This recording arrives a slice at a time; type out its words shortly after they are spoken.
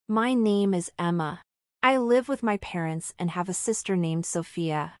My name is Emma. I live with my parents and have a sister named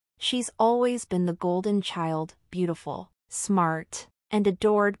Sophia. She's always been the golden child, beautiful, smart, and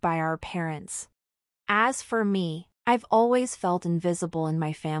adored by our parents. As for me, I've always felt invisible in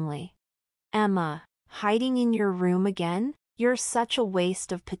my family. Emma, hiding in your room again? You're such a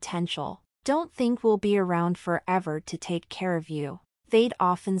waste of potential. Don't think we'll be around forever to take care of you, they'd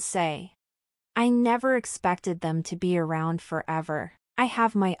often say. I never expected them to be around forever. I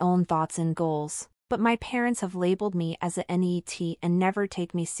have my own thoughts and goals, but my parents have labeled me as a NET and never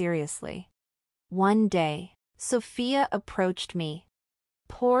take me seriously. One day, Sophia approached me.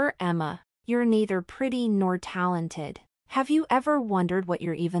 Poor Emma, you're neither pretty nor talented. Have you ever wondered what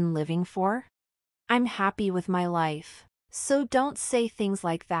you're even living for? I'm happy with my life, so don't say things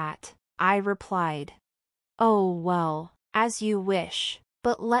like that, I replied. Oh well, as you wish,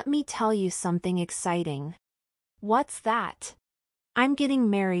 but let me tell you something exciting. What's that? I'm getting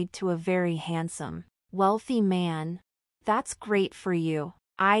married to a very handsome, wealthy man. That's great for you,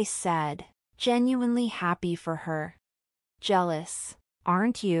 I said, genuinely happy for her. Jealous,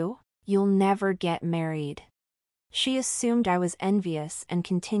 aren't you? You'll never get married. She assumed I was envious and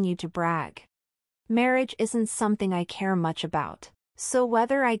continued to brag. Marriage isn't something I care much about, so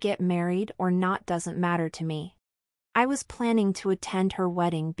whether I get married or not doesn't matter to me. I was planning to attend her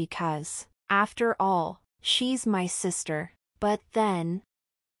wedding because, after all, she's my sister, but then...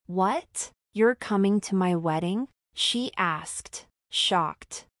 What? You're coming to my wedding? She asked,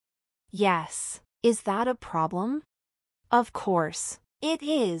 shocked. Yes. Is that a problem? Of course, it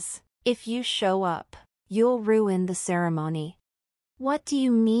is. If you show up, you'll ruin the ceremony. What do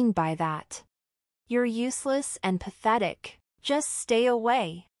you mean by that? You're useless and pathetic. Just stay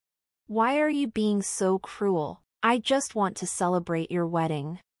away. Why are you being so cruel? I just want to celebrate your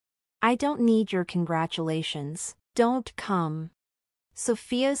wedding. I don't need your congratulations. Don't come.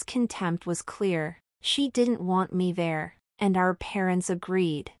 Sophia's contempt was clear. She didn't want me there, and our parents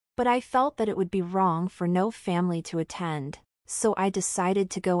agreed, but I felt that it would be wrong for no family to attend, so I decided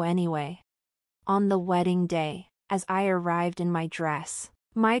to go anyway. On the wedding day, as I arrived in my dress,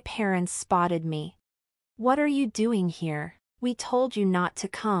 my parents spotted me. What are you doing here? We told you not to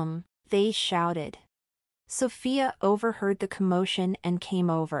come, they shouted. Sophia overheard the commotion and came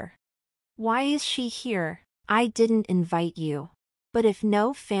over. Why is she here? I didn't invite you. But if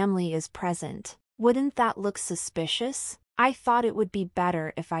no family is present, wouldn't that look suspicious? I thought it would be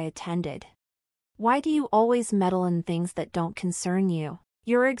better if I attended. Why do you always meddle in things that don't concern you?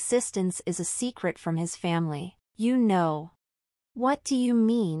 Your existence is a secret from his family, you know. What do you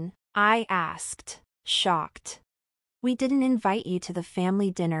mean? I asked, shocked. We didn't invite you to the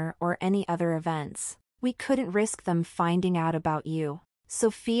family dinner or any other events. We couldn't risk them finding out about you,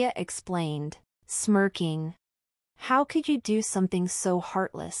 Sophia explained, smirking. How could you do something so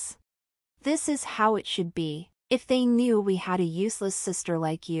heartless? This is how it should be. If they knew we had a useless sister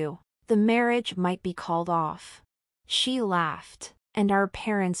like you, the marriage might be called off. She laughed, and our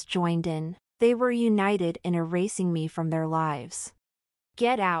parents joined in. They were united in erasing me from their lives.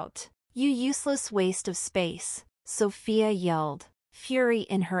 Get out, you useless waste of space, Sophia yelled, fury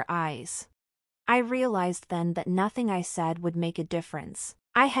in her eyes. I realized then that nothing I said would make a difference.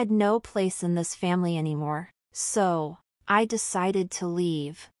 I had no place in this family anymore. So, I decided to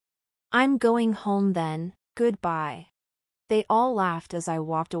leave. I'm going home then, goodbye. They all laughed as I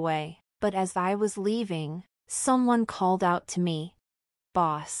walked away, but as I was leaving, someone called out to me.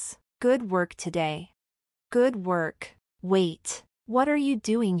 Boss, good work today. Good work. Wait, what are you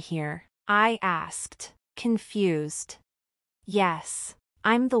doing here? I asked, confused. Yes,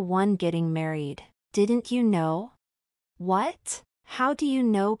 I'm the one getting married. Didn't you know? What? How do you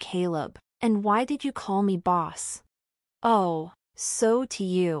know Caleb? And why did you call me boss? Oh, so to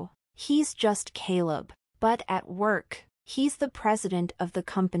you, he's just Caleb, but at work, he's the president of the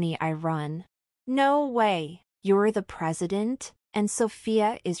company I run. No way, you're the president, and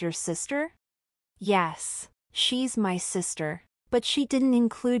Sophia is your sister? Yes, she's my sister, but she didn't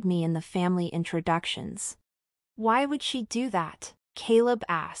include me in the family introductions. Why would she do that? Caleb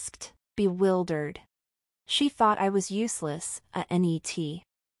asked, bewildered. She thought I was useless, a NET.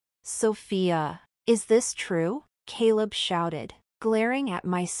 Sophia, is this true? Caleb shouted, glaring at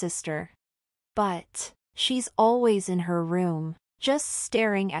my sister. But, she's always in her room, just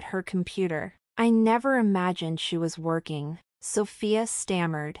staring at her computer. I never imagined she was working, Sophia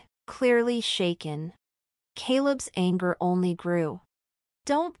stammered, clearly shaken. Caleb's anger only grew.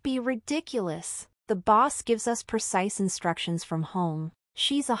 Don't be ridiculous. The boss gives us precise instructions from home.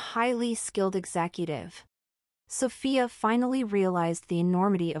 She's a highly skilled executive. Sophia finally realized the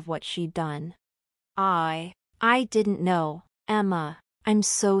enormity of what she'd done. I didn't know, Emma. I'm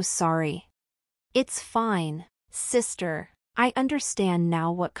so sorry. It's fine, sister. I understand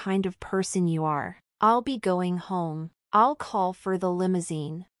now what kind of person you are. I'll be going home. I'll call for the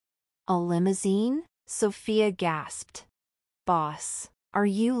limousine. A limousine? Sophia gasped. Boss, are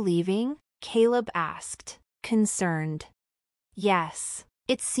you leaving? Caleb asked, concerned. Yes,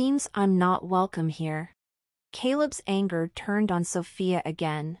 it seems I'm not welcome here. Caleb's anger turned on Sophia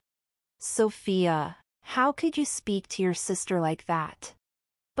again. Sophia, how could you speak to your sister like that?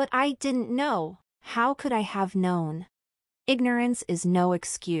 But I didn't know. How could I have known? Ignorance is no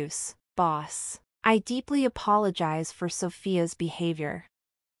excuse, boss. I deeply apologize for Sophia's behavior.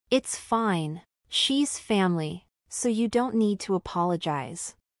 It's fine. She's family, so you don't need to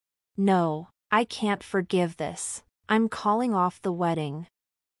apologize. No, I can't forgive this. I'm calling off the wedding.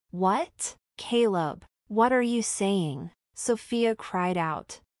 What? Caleb, what are you saying? Sophia cried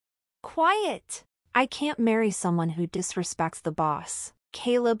out. Quiet! I can't marry someone who disrespects the boss,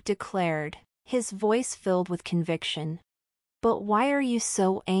 Caleb declared, his voice filled with conviction. But why are you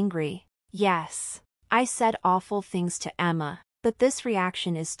so angry? Yes, I said awful things to Emma, but this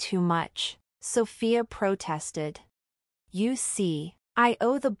reaction is too much, Sophia protested. You see, I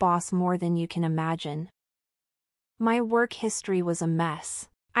owe the boss more than you can imagine. My work history was a mess.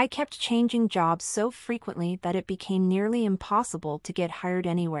 I kept changing jobs so frequently that it became nearly impossible to get hired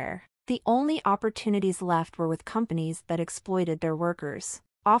anywhere. The only opportunities left were with companies that exploited their workers,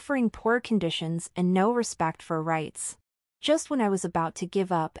 offering poor conditions and no respect for rights. Just when I was about to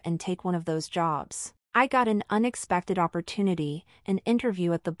give up and take one of those jobs, I got an unexpected opportunity, an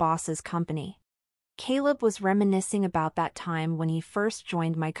interview at the boss's company. Caleb was reminiscing about that time when he first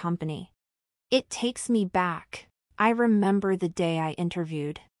joined my company. It takes me back. I remember the day I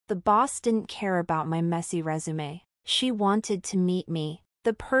interviewed. The boss didn't care about my messy resume. She wanted to meet me,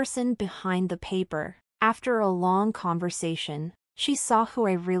 the person behind the paper. After a long conversation, she saw who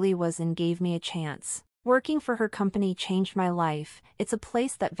I really was and gave me a chance. Working for her company changed my life. It's a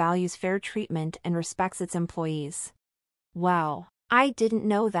place that values fair treatment and respects its employees. Wow, I didn't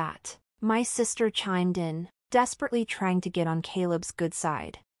know that. My sister chimed in, desperately trying to get on Caleb's good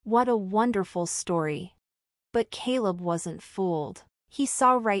side. What a wonderful story. But Caleb wasn't fooled. He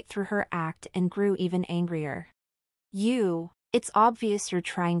saw right through her act and grew even angrier. It's obvious you're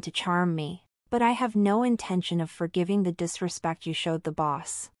trying to charm me, but I have no intention of forgiving the disrespect you showed the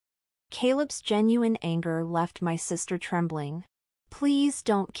boss. Caleb's genuine anger left my sister trembling. Please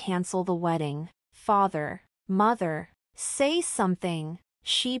don't cancel the wedding. Father, mother, say something,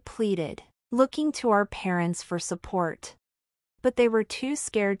 she pleaded, looking to our parents for support. But they were too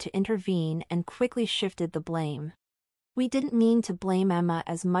scared to intervene and quickly shifted the blame. We didn't mean to blame Emma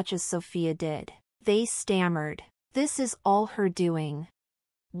as much as Sophia did. They stammered. This is all her doing.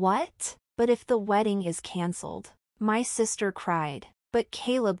 What? But if the wedding is cancelled, my sister cried, but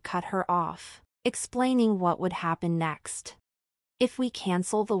Caleb cut her off, explaining what would happen next. If we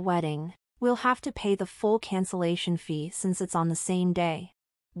cancel the wedding, we'll have to pay the full cancellation fee since it's on the same day.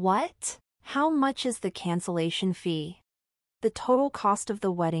 What? How much is the cancellation fee? The total cost of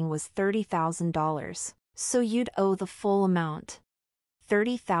the wedding was $30,000, so you'd owe the full amount.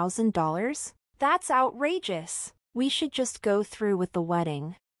 $30,000? That's outrageous. We should just go through with the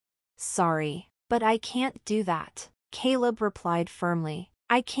wedding. Sorry, but I can't do that, Caleb replied firmly.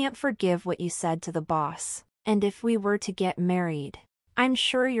 I can't forgive what you said to the boss, and if we were to get married, I'm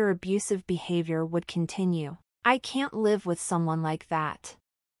sure your abusive behavior would continue. I can't live with someone like that.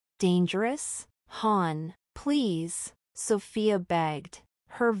 Dangerous? Han, please, Sophia begged,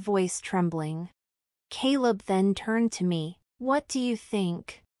 her voice trembling. Caleb then turned to me. What do you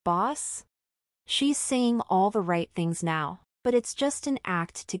think, boss? She's saying all the right things now, but it's just an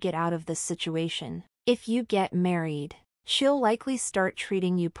act to get out of this situation. If you get married, she'll likely start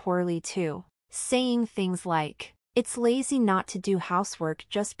treating you poorly too, saying things like, it's lazy not to do housework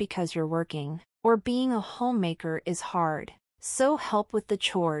just because you're working, or being a homemaker is hard, so help with the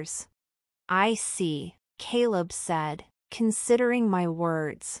chores. I see, Caleb said, considering my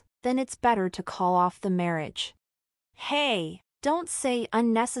words, then it's better to call off the marriage. Hey, don't say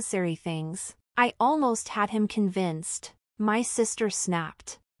unnecessary things. I almost had him convinced, my sister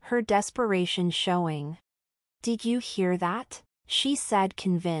snapped, her desperation showing. Did you hear that? She said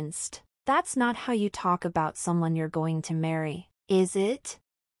convinced. That's not how you talk about someone you're going to marry, is it?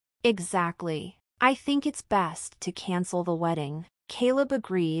 Exactly. I think it's best to cancel the wedding. Caleb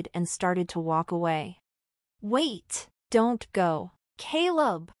agreed and started to walk away. Wait, don't go.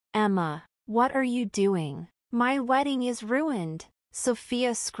 Caleb, Emma, what are you doing? My wedding is ruined,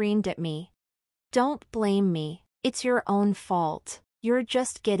 Sophia screamed at me. Don't blame me, it's your own fault. You're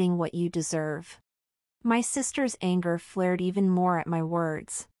just getting what you deserve. My sister's anger flared even more at my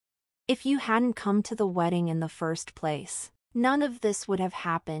words. If you hadn't come to the wedding in the first place, none of this would have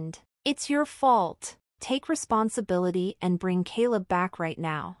happened. It's your fault. Take responsibility and bring Caleb back right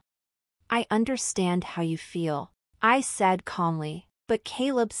now. I understand how you feel, I said calmly, but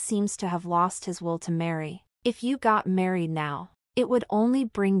Caleb seems to have lost his will to marry. If you got married now, it would only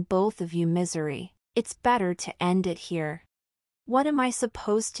bring both of you misery. It's better to end it here. What am I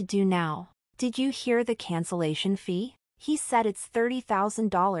supposed to do now? Did you hear the cancellation fee? He said it's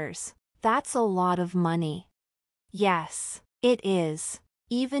 $30,000. That's a lot of money. Yes, it is.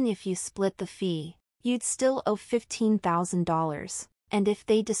 Even if you split the fee, you'd still owe $15,000. And if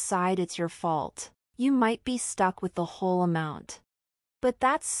they decide it's your fault, you might be stuck with the whole amount. But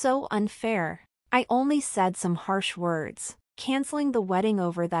that's so unfair. I only said some harsh words. Canceling the wedding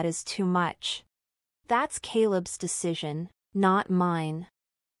over that is too much. That's Caleb's decision, not mine.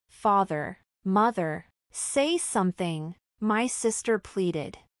 Father, mother, say something, my sister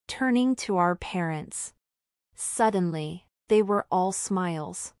pleaded, turning to our parents. Suddenly, they were all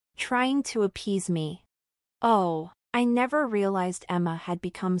smiles, trying to appease me. Oh, I never realized Emma had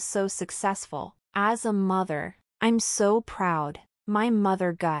become so successful. As a mother, I'm so proud, my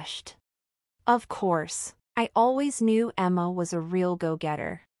mother gushed. Of course, I always knew Emma was a real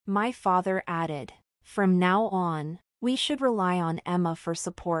go-getter, my father added. From now on, we should rely on Emma for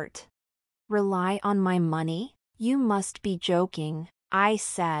support. Rely on my money? You must be joking, I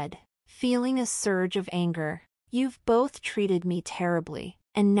said, feeling a surge of anger. You've both treated me terribly,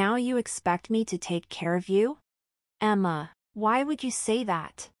 and now you expect me to take care of you? Emma, why would you say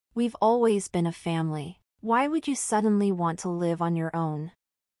that? We've always been a family. Why would you suddenly want to live on your own?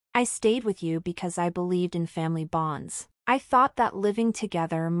 I stayed with you because I believed in family bonds. I thought that living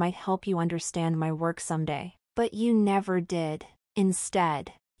together might help you understand my work someday. But you never did.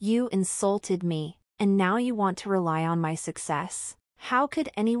 Instead, you insulted me, and now you want to rely on my success. How could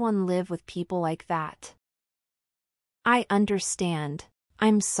anyone live with people like that? I understand.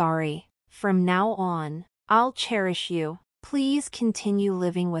 I'm sorry. From now on, I'll cherish you. Please continue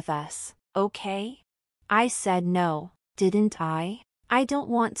living with us, okay? I said no, didn't I? I don't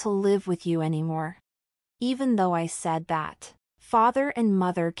want to live with you anymore. Even though I said that, father and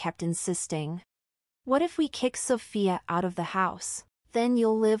mother kept insisting. What if we kick Sophia out of the house? Then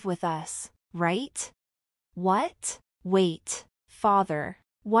you'll live with us, right? What? Wait, father,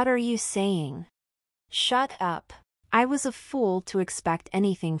 what are you saying? Shut up. I was a fool to expect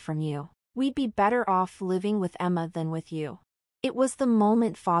anything from you. We'd be better off living with Emma than with you. It was the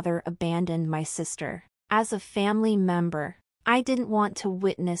moment father abandoned my sister. As a family member, I didn't want to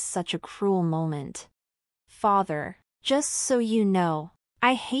witness such a cruel moment. Father, just so you know,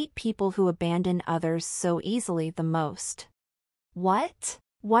 I hate people who abandon others so easily the most. What?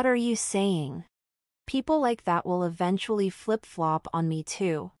 What are you saying? People like that will eventually flip-flop on me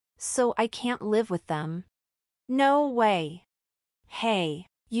too, so I can't live with them. No way. Hey,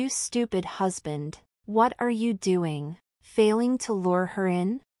 you stupid husband, what are you doing? Failing to lure her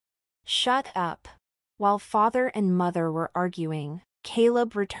in? Shut up. While father and mother were arguing,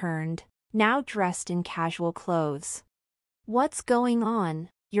 Caleb returned, now dressed in casual clothes. What's going on?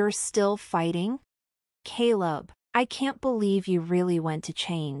 You're still fighting? Caleb, I can't believe you really went to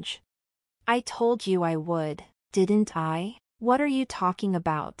change. I told you I would, didn't I? What are you talking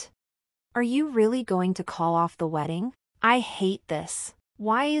about? Are you really going to call off the wedding? I hate this.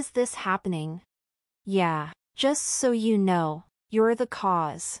 Why is this happening? Yeah, just so you know, you're the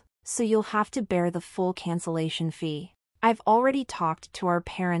cause, so you'll have to bear the full cancellation fee. I've already talked to our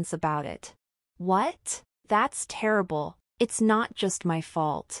parents about it. What? That's terrible. It's not just my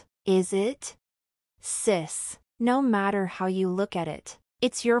fault, is it? Sis, no matter how you look at it,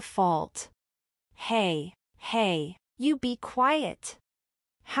 it's your fault. Hey, you be quiet.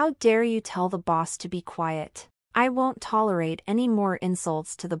 How dare you tell the boss to be quiet? I won't tolerate any more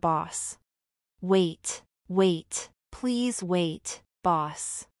insults to the boss. Wait, please wait,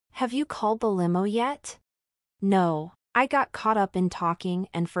 boss. Have you called the limo yet? No, I got caught up in talking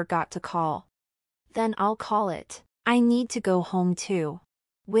and forgot to call. Then I'll call it. I need to go home too.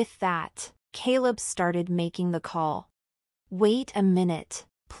 With that, Caleb started making the call. Wait a minute,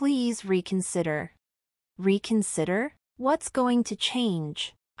 please reconsider. Reconsider? What's going to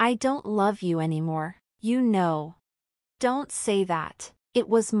change? I don't love you anymore, you know. Don't say that. It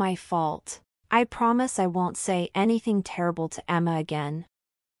was my fault. I promise I won't say anything terrible to Emma again.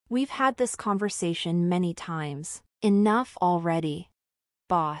 We've had this conversation many times. Enough already.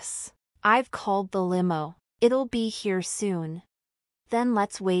 Boss, I've called the limo. It'll be here soon. Then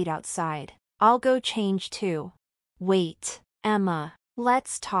let's wait outside. I'll go change too. Wait, Emma,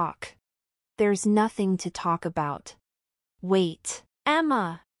 let's talk. There's nothing to talk about. Wait,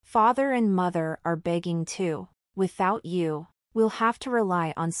 Emma, father and mother are begging too. Without you, we'll have to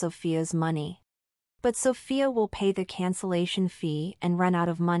rely on Sophia's money. But Sophia will pay the cancellation fee and run out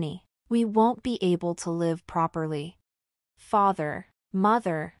of money. We won't be able to live properly. Father,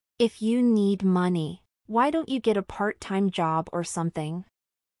 mother, if you need money, why don't you get a part-time job or something?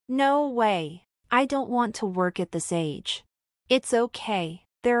 No way. I don't want to work at this age. It's okay.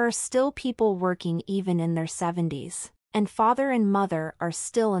 There are still people working even in their 70s, and father and mother are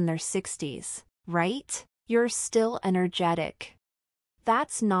still in their 60s, right? You're still energetic.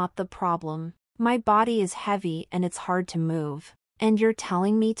 That's not the problem. My body is heavy and it's hard to move. And you're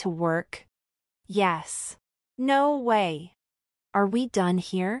telling me to work? Yes. No way. Are we done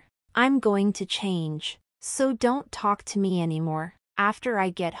here? I'm going to change, so don't talk to me anymore. After I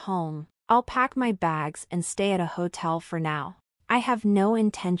get home, I'll pack my bags and stay at a hotel for now. I have no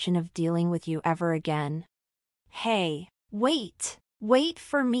intention of dealing with you ever again. Hey, wait. Wait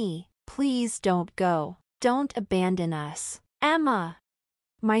for me. Please don't go. Don't abandon us. Emma!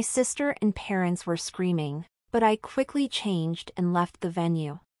 My sister and parents were screaming, but I quickly changed and left the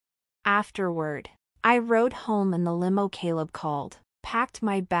venue. Afterward, I rode home in the limo Caleb called, packed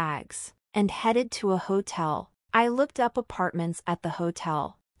my bags, and headed to a hotel. I looked up apartments at the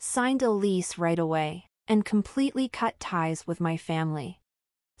hotel, signed a lease right away, and completely cut ties with my family.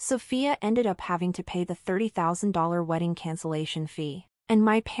 Sophia ended up having to pay the $30,000 wedding cancellation fee, and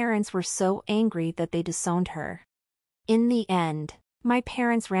my parents were so angry that they disowned her. In the end, my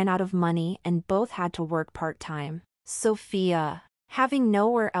parents ran out of money and both had to work part-time. Sophia, having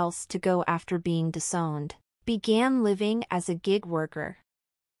nowhere else to go after being disowned, began living as a gig worker.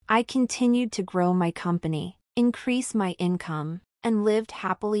 I continued to grow my company, increase my income, and lived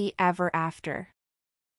happily ever after.